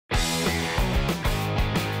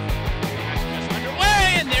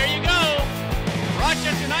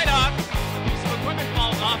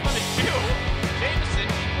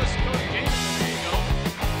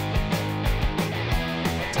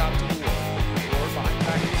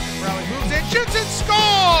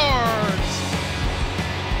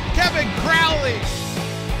lead.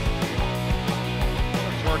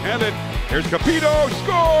 Short-handed. Here's Capito,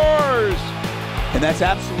 scores! And that's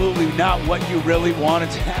absolutely not what you really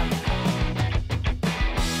wanted to happen.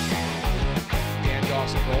 Dan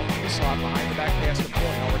Dawson goal. The slot behind the back pass to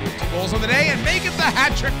Point. Already with 2 goals on the day and make it the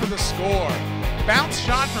hat trick for the score. Bounce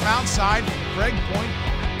shot from outside from Greg Point.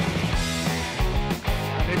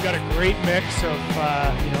 They've got a great mix of,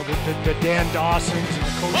 the Dan Dawsons and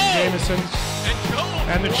the Coach Jamesons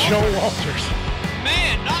and the Joe Walters.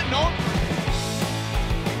 Man, not known for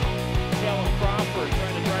Callum Crawford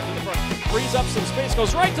trying to drive to the front. Frees up some space,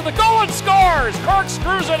 goes right to the goal and scores! Cork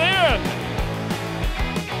screws it in!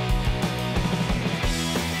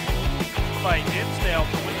 By Dinsdale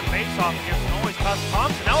to win the faceoff against an always tough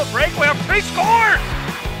Thompson. Now a breakaway, a free score!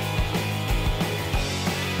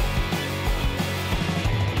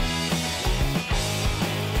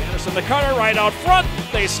 Anderson the cutter right out front.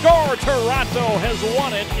 They score. Toronto has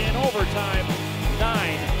won it in overtime,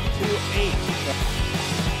 9-8.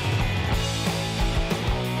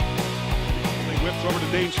 He whips over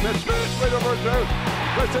to Dane Smith. Smith right over his out.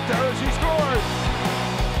 Gets it to Harris. He scores.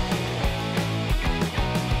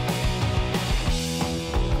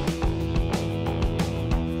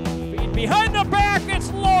 Behind the back,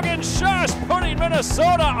 it's Logan Schuss putting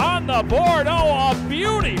Minnesota on the board. Oh, a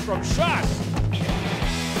beauty from Schuss.